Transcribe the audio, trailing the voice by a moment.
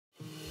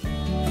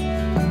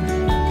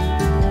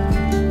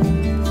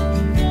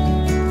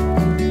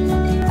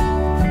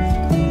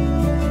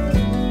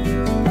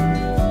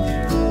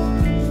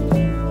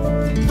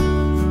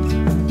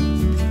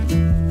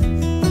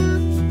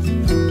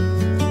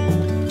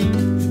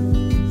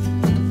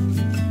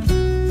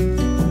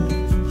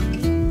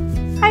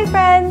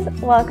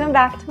welcome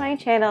back to my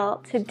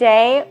channel.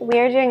 Today we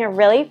are doing a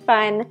really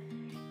fun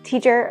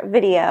teacher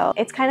video.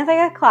 It's kind of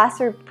like a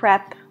classroom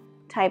prep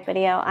type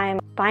video. I'm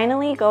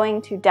finally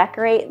going to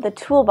decorate the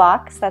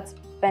toolbox that's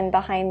been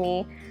behind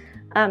me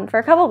for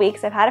a couple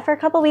weeks. I've had it for a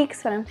couple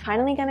weeks, but I'm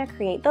finally gonna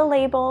create the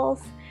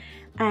labels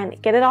and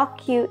get it all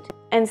cute.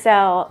 And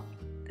so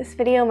this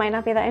video might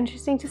not be that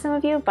interesting to some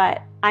of you,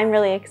 but I'm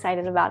really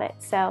excited about it.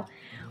 So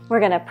we're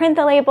gonna print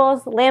the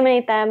labels,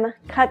 laminate them,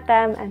 cut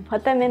them, and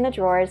put them in the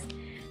drawers.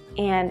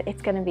 And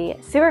it's gonna be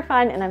super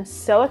fun, and I'm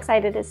so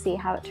excited to see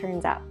how it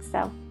turns out.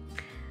 So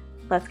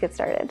let's get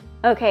started.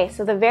 Okay,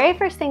 so the very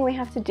first thing we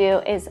have to do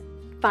is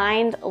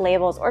find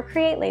labels or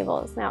create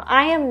labels. Now,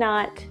 I am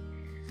not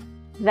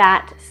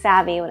that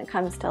savvy when it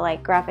comes to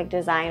like graphic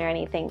design or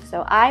anything,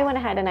 so I went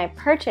ahead and I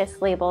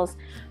purchased labels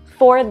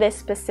for this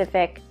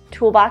specific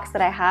toolbox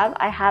that I have.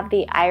 I have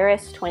the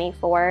Iris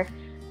 24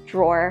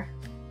 drawer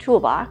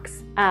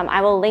toolbox.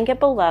 I will link it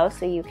below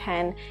so you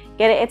can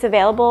get it. It's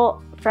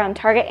available from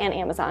Target and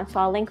Amazon, so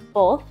I'll link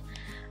both.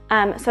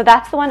 So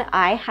that's the one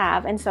I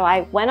have, and so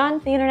I went on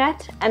the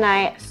internet and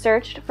I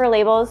searched for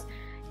labels.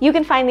 You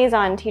can find these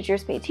on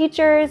Teachers Pay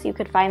Teachers. You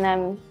could find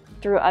them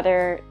through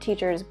other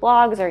teachers'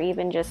 blogs or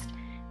even just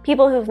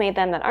people who've made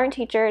them that aren't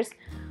teachers.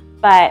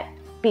 But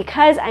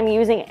because I'm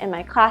using it in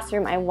my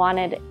classroom, I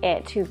wanted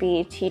it to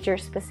be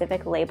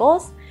teacher-specific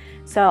labels.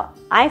 So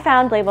I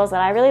found labels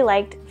that I really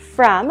liked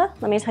from,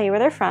 let me tell you where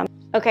they're from.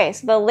 Okay,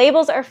 so the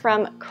labels are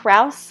from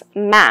Kraus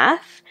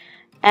Math.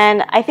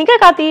 And I think I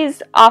got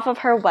these off of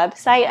her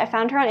website. I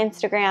found her on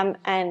Instagram,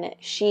 and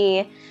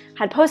she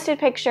had posted a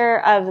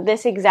picture of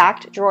this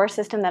exact drawer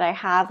system that I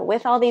have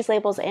with all these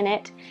labels in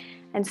it.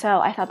 And so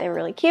I thought they were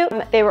really cute.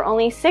 They were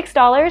only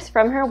 $6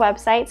 from her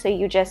website, so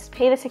you just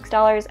pay the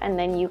 $6 and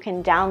then you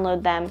can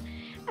download them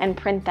and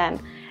print them.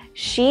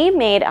 She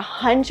made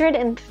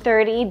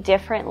 130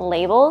 different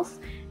labels.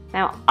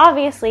 Now,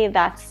 obviously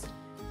that's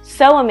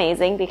so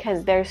amazing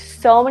because there's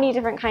so many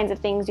different kinds of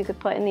things you could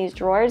put in these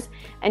drawers,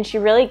 and she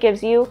really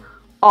gives you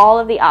all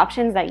of the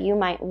options that you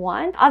might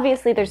want.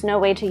 Obviously, there's no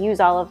way to use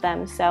all of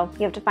them, so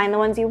you have to find the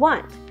ones you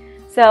want.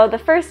 So the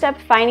first step,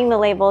 finding the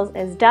labels,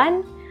 is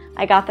done.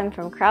 I got them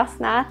from Kraus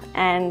Math,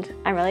 and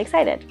I'm really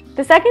excited.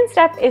 The second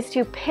step is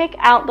to pick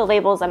out the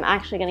labels I'm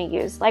actually going to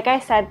use. Like I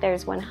said,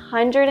 there's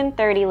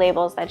 130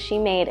 labels that she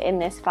made in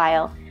this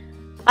file.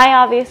 I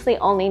obviously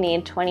only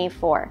need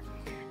 24.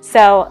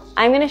 So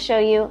I'm going to show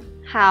you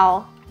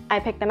how I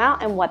picked them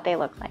out and what they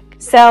look like.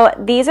 So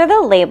these are the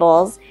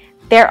labels.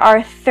 There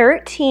are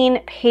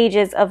 13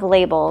 pages of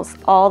labels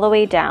all the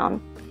way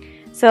down.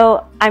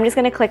 So I'm just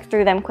going to click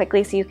through them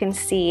quickly so you can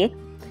see.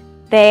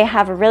 They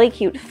have a really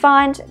cute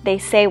font. They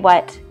say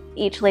what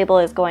each label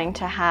is going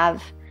to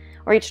have,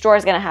 or each drawer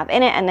is going to have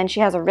in it, and then she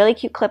has a really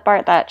cute clip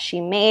art that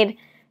she made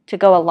to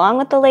go along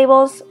with the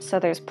labels. So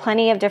there's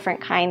plenty of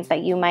different kinds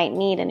that you might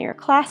need in your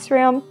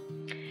classroom.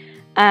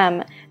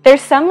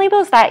 There's some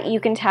labels that you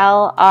can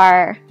tell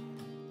are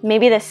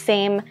maybe the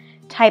same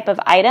type of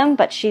item,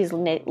 but she's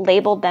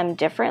labeled them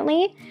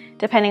differently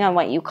depending on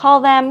what you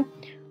call them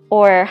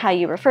or how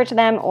you refer to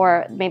them,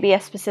 or maybe a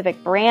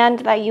specific brand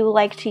that you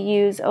like to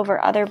use over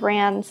other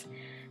brands.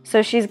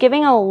 So she's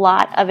giving a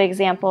lot of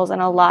examples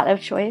and a lot of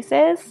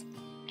choices.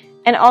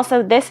 And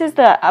also, this is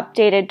the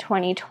updated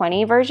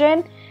 2020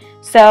 version.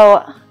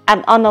 So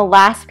on the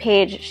last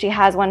page, she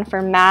has one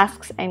for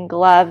masks and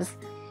gloves.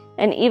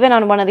 And even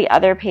on one of the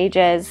other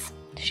pages,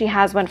 she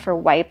has one for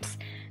wipes.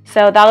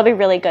 So that'll be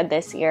really good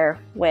this year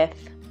with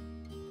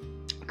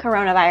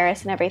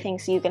coronavirus and everything.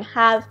 So you can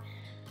have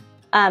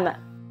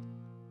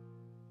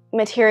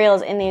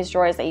materials in these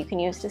drawers that you can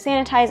use to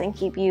sanitize and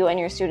keep you and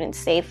your students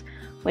safe,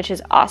 which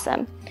is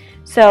awesome.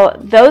 So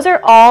those are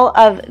all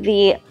of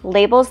the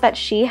labels that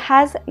she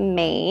has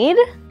made.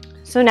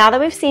 So now that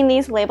we've seen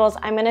these labels,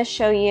 I'm going to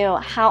show you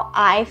how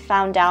I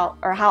found out,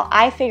 or how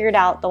I figured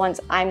out the ones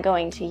I'm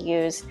going to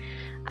use.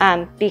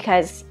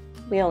 Because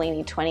we only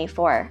need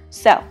 24.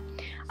 So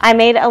I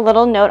made a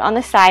little note on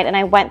the side and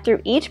I went through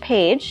each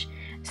page,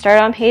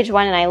 started on page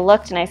 1, and I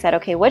looked and I said,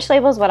 okay, which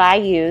labels would I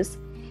use?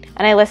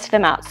 And I listed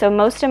them out. So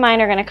most of mine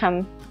are going to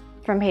come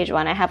from page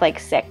 1. I have like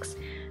 6.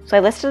 So I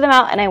listed them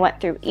out and I went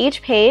through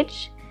each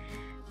page.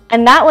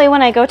 And that way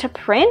when I go to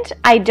print,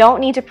 I don't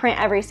need to print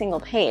every single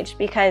page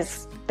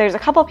because there's a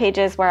couple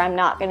pages where I'm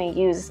not going to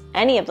use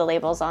any of the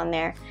labels on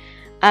there.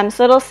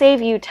 So it'll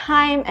save you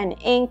time and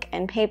ink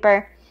and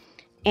paper,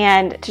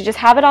 and to just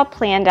have it all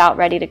planned out,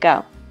 ready to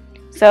go.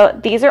 So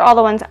these are all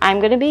the ones I'm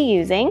going to be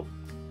using.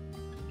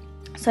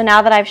 So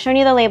now that I've shown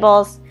you the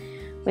labels,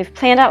 we've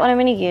planned out what I'm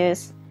going to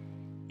use,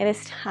 it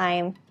is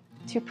time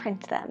to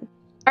print them.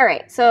 All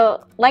right,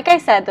 so like I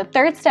said, the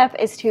third step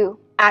is to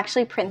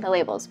actually print the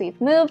labels. We've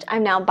moved.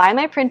 I'm now by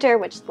my printer,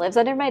 which lives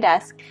under my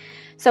desk.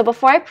 So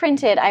before I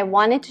printed, I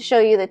wanted to show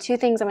you the two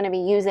things I'm going to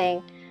be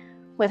using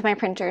with my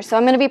printer. So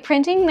I'm going to be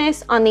printing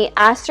this on the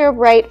Astro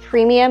Bright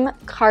Premium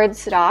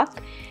cardstock,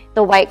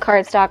 the white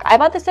cardstock. I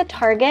bought this at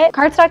Target.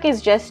 Cardstock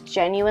is just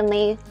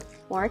genuinely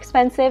more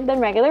expensive than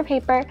regular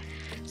paper.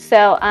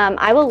 So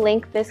I will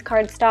link this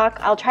cardstock.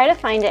 I'll try to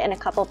find it in a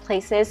couple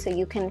places so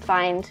you can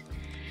find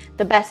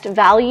the best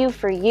value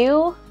for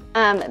you.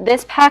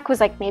 This pack was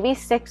like maybe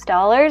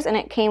 $6 and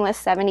it came with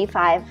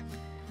 75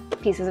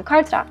 pieces of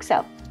cardstock.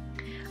 So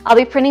I'll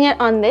be printing it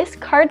on this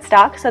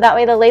cardstock so that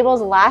way the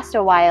labels last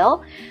a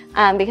while,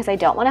 because I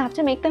don't want to have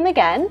to make them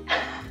again.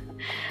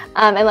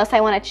 Unless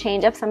I want to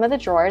change up some of the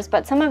drawers,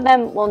 but some of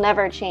them will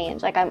never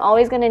change. Like, I'm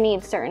always going to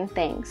need certain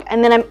things.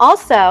 And then I'm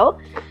also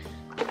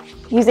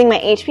using my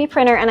HP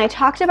printer, and I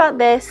talked about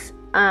this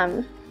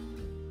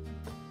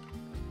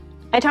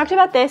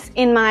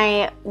in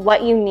my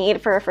what you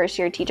need for a first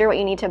year teacher, what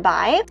you need to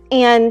buy.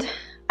 And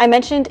I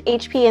mentioned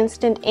HP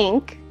Instant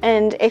Ink,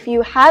 and if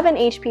you have an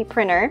HP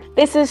printer,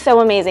 this is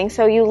so amazing.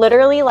 So you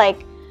literally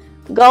like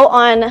go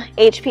on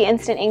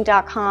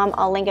hpinstantink.com,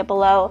 I'll link it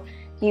below.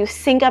 You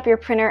sync up your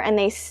printer and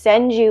they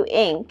send you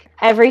ink.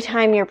 Every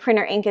time your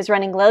printer ink is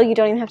running low, you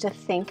don't even have to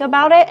think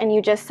about it, and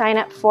you just sign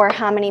up for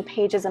how many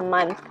pages a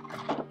month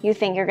you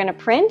think you're gonna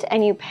print,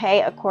 and you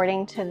pay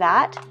according to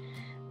that.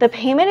 The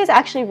payment is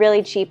actually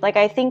really cheap. Like,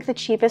 I think the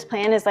cheapest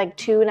plan is like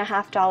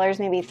 $2.50,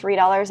 maybe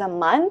 $3 a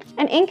month.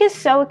 And ink is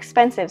so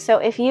expensive. So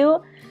if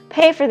you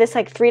pay for this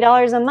like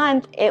 $3 a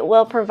month, it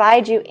will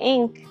provide you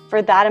ink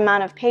for that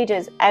amount of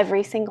pages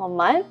every single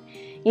month.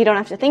 You don't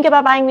have to think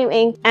about buying new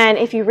ink. And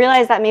if you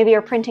realize that maybe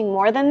you're printing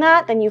more than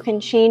that, then you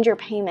can change your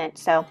payment.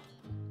 So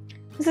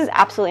this is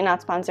absolutely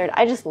not sponsored.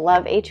 I just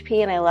love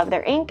HP and I love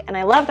their ink, and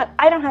I love that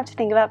I don't have to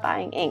think about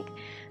buying ink.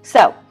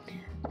 So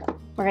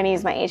we're going to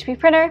use my HP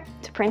printer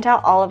to print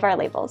out all of our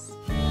labels.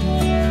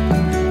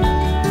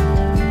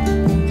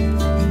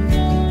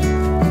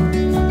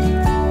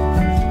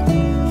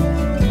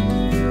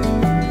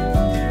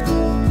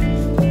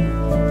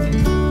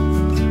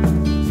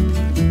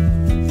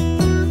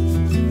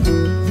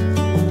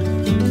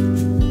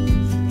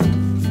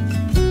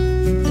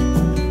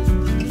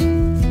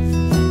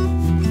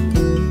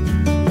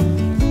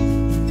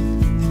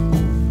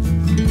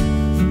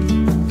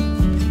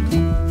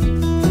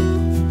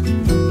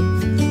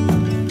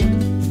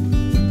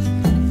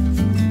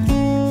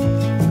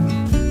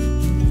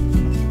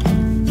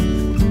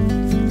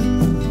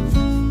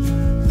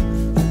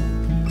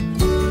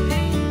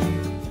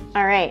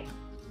 All right,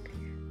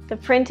 the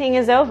printing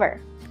is over,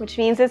 which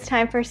means it's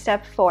time for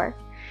step 4.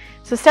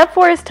 So step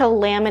 4 is to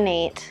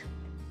laminate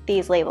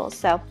these labels.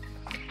 So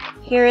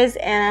here is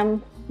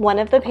one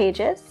of the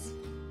pages.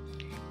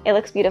 It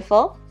looks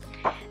beautiful.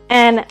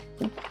 And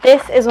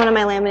this is one of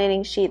my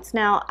laminating sheets.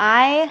 Now,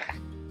 I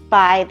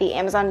buy the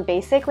Amazon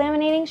Basic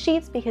laminating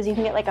sheets because you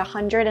can get like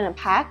 100 in a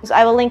pack. So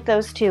I will link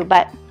those too,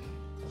 but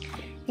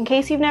in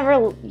case you've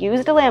never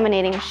used a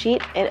laminating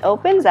sheet, it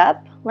opens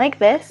up like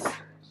this.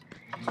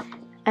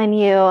 And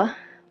you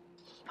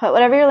put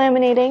whatever you're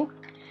laminating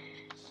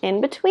in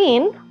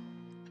between,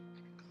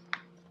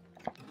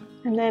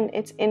 and then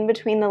it's in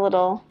between the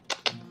little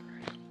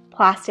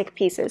plastic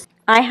pieces.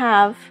 I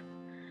have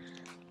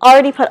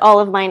already put all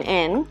of mine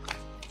in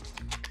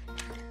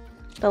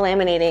the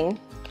laminating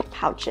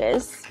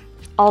pouches,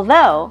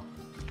 although,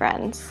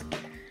 friends,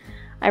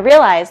 I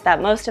realized that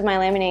most of my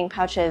laminating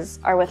pouches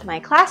are with my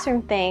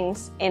classroom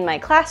things in my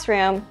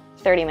classroom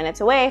 30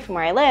 minutes away from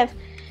where I live.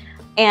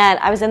 And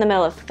I was in the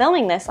middle of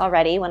filming this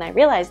already when I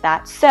realized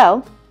that,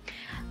 so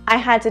I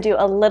had to do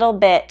a little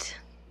bit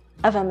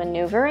of a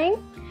maneuvering,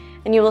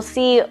 and you will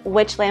see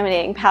which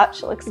laminating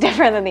pouch looks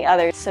different than the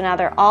others. So now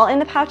they're all in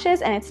the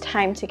pouches and it's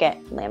time to get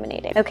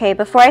laminating. Okay,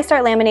 before I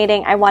start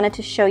laminating, I wanted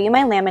to show you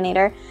my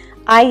laminator.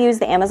 I use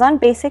the Amazon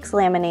Basics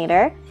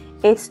laminator.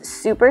 It's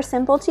super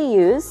simple to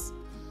use.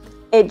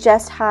 It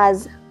just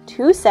has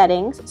 2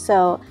 settings,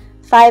 so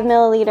 5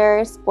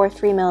 milliliters or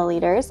 3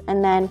 milliliters,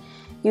 and then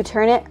you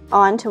turn it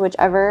on to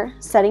whichever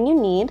setting you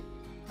need,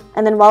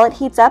 and then while it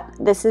heats up,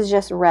 this is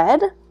just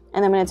red,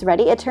 and then when it's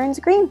ready, it turns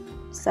green.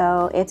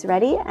 So it's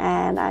ready,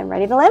 and I'm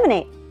ready to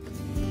laminate.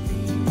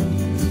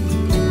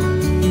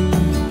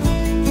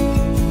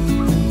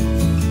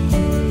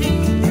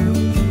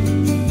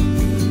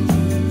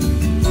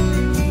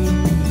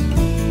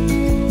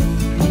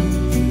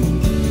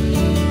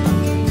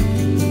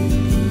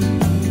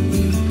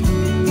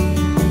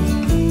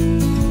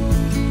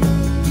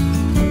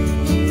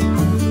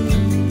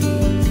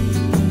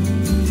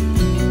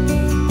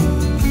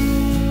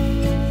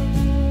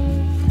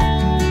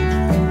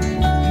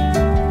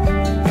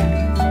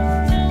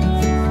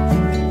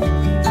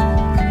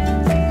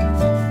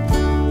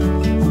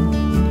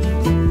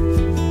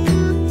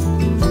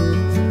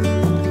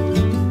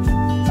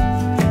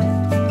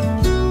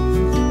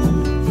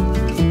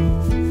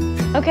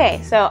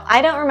 Okay, so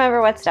I don't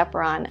remember what step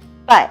we're on,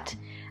 but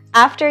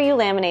after you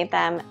laminate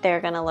them,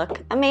 they're gonna look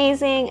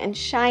amazing and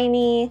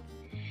shiny,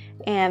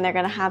 and they're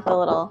gonna have the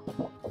little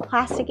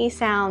plasticky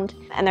sound,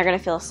 and they're gonna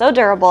feel so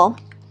durable.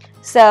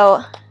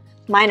 So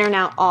mine are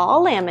now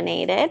all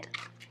laminated,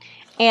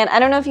 and I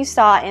don't know if you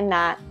saw in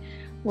that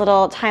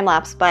little time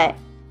lapse, but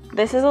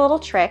this is a little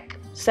trick.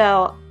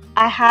 So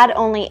I had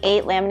only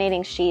 8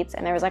 laminating sheets,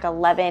 and there was like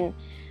 11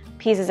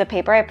 pieces of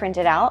paper I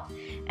printed out.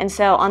 And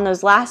so on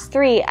those last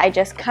 3, I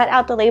just cut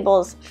out the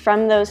labels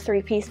from those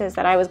 3 pieces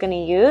that I was going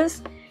to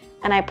use,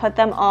 and I put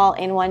them all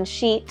in one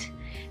sheet.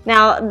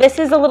 Now this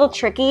is a little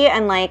tricky,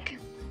 and like,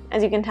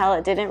 as you can tell,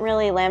 it didn't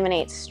really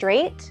laminate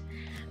straight,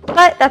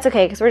 but that's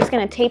okay because we're just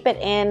gonna tape it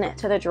in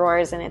to the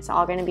drawers and it's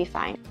all gonna be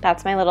fine.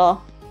 That's my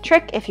little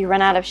trick if you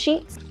run out of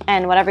sheets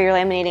and whatever you're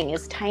laminating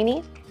is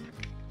tiny.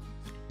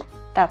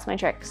 That's my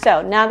trick.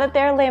 So now that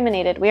they're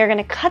laminated, we are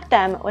gonna cut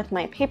them with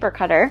my paper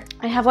cutter.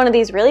 I have one of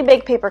these really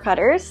big paper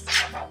cutters.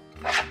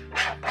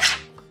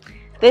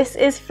 This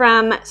is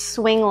from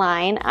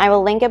Swingline. I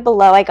will link it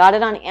below. I got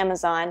it on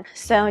Amazon.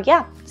 So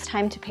yeah, it's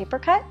time to paper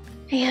cut.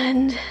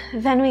 And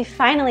then we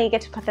finally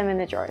get to put them in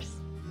the drawers.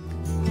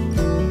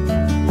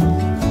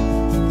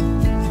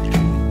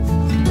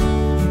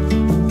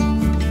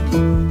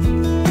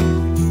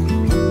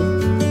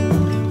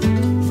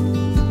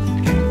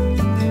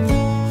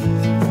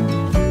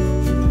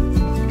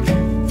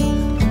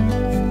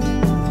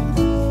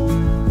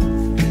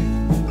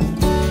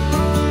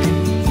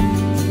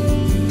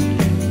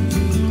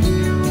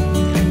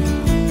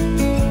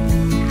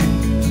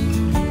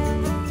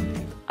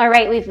 All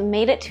right, we've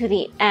made it to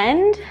the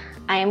end.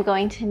 I am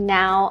going to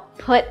now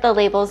put the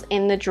labels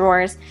in the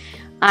drawers.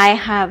 I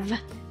have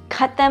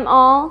cut them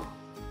all.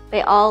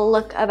 They all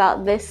look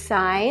about this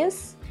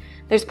size.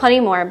 There's plenty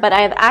more, but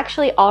I have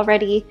actually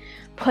already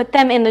put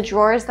them in the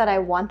drawers that I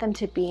want them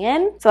to be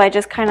in. So I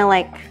just kind of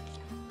like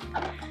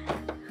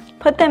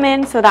put them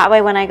in so that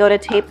way when I go to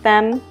tape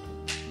them,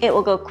 it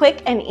will go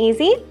quick and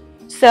easy.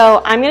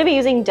 So I'm gonna be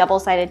using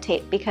double-sided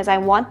tape because I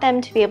want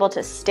them to be able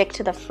to stick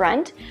to the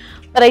front,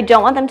 but I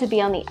don't want them to be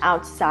on the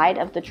outside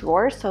of the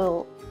drawer,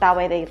 so that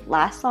way they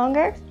last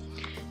longer.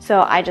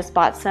 So I just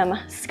bought some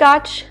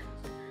Scotch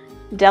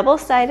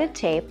double-sided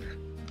tape,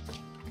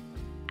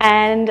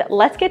 and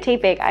let's get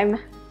taping. I'm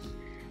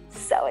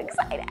so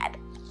excited.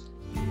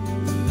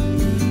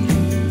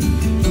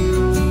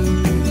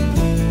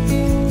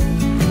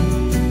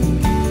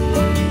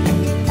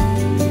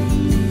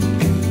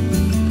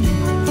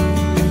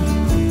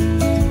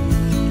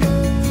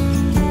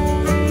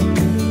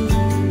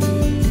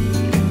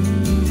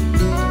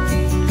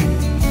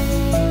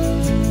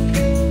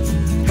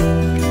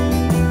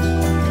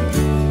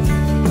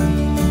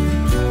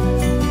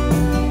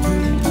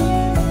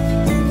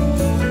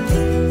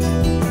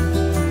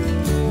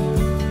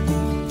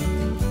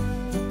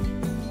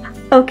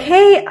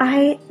 Okay,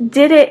 I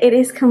did it. It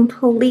is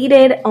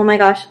completed. Oh my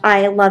gosh,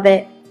 I love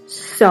it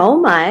so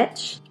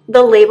much.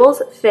 The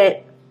labels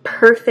fit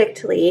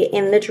perfectly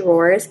in the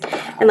drawers.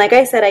 And like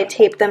I said, I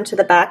taped them to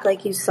the back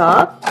like you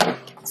saw.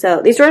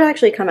 So these drawers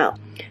actually come out.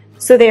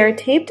 So they are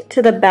taped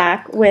to the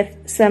back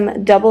with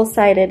some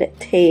double-sided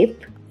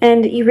tape.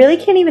 And you really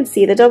can't even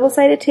see the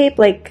double-sided tape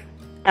like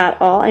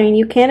at all. I mean,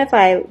 you can if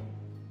I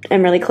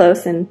am really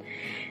close and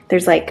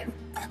there's like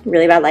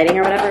really bad lighting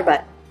or whatever,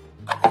 but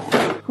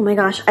oh my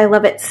gosh, I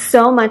love it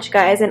so much,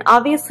 guys. And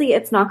obviously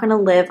it's not gonna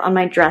live on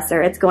my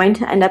dresser. It's going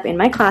to end up in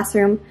my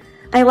classroom.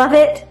 I love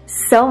it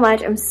so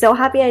much. I'm so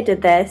happy I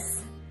did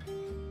this.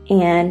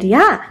 And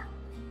yeah,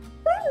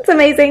 it's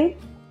amazing.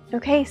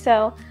 Okay,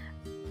 so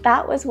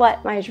that was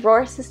what my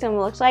drawer system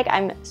looked like.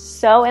 I'm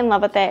so in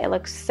love with it. It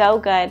looks so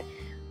good.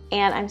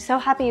 And I'm so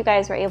happy you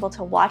guys were able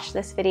to watch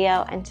this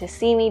video and to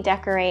see me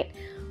decorate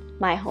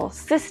my whole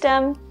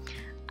system.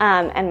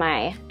 And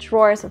my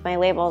drawers with my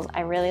labels.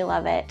 I really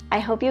love it. I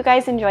hope you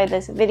guys enjoyed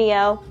this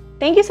video.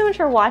 Thank you so much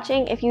for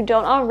watching. If you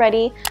don't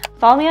already,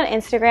 follow me on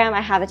Instagram.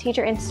 I have a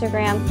teacher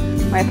Instagram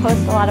where I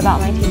post a lot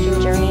about my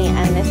teaching journey,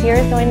 and this year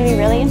is going to be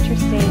really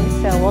interesting,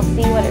 so we'll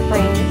see what it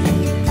brings.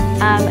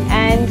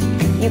 And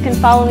you can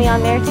follow me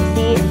on there to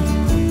see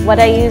what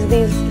I use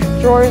these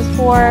drawers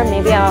for.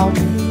 Maybe I'll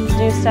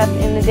do stuff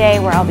in the day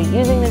where I'll be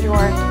using the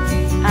drawer,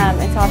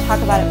 and so I'll talk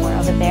about it more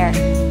over there.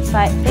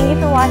 But thank you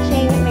for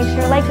watching. Make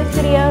sure to like this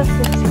video,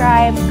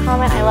 subscribe,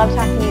 comment. I love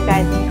talking to you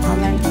guys in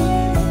comments.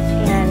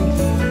 And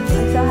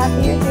I'm so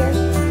happy you're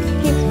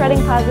here. Keep spreading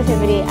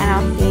positivity, and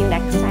I'll see you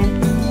next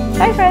time.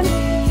 Bye,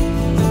 friends.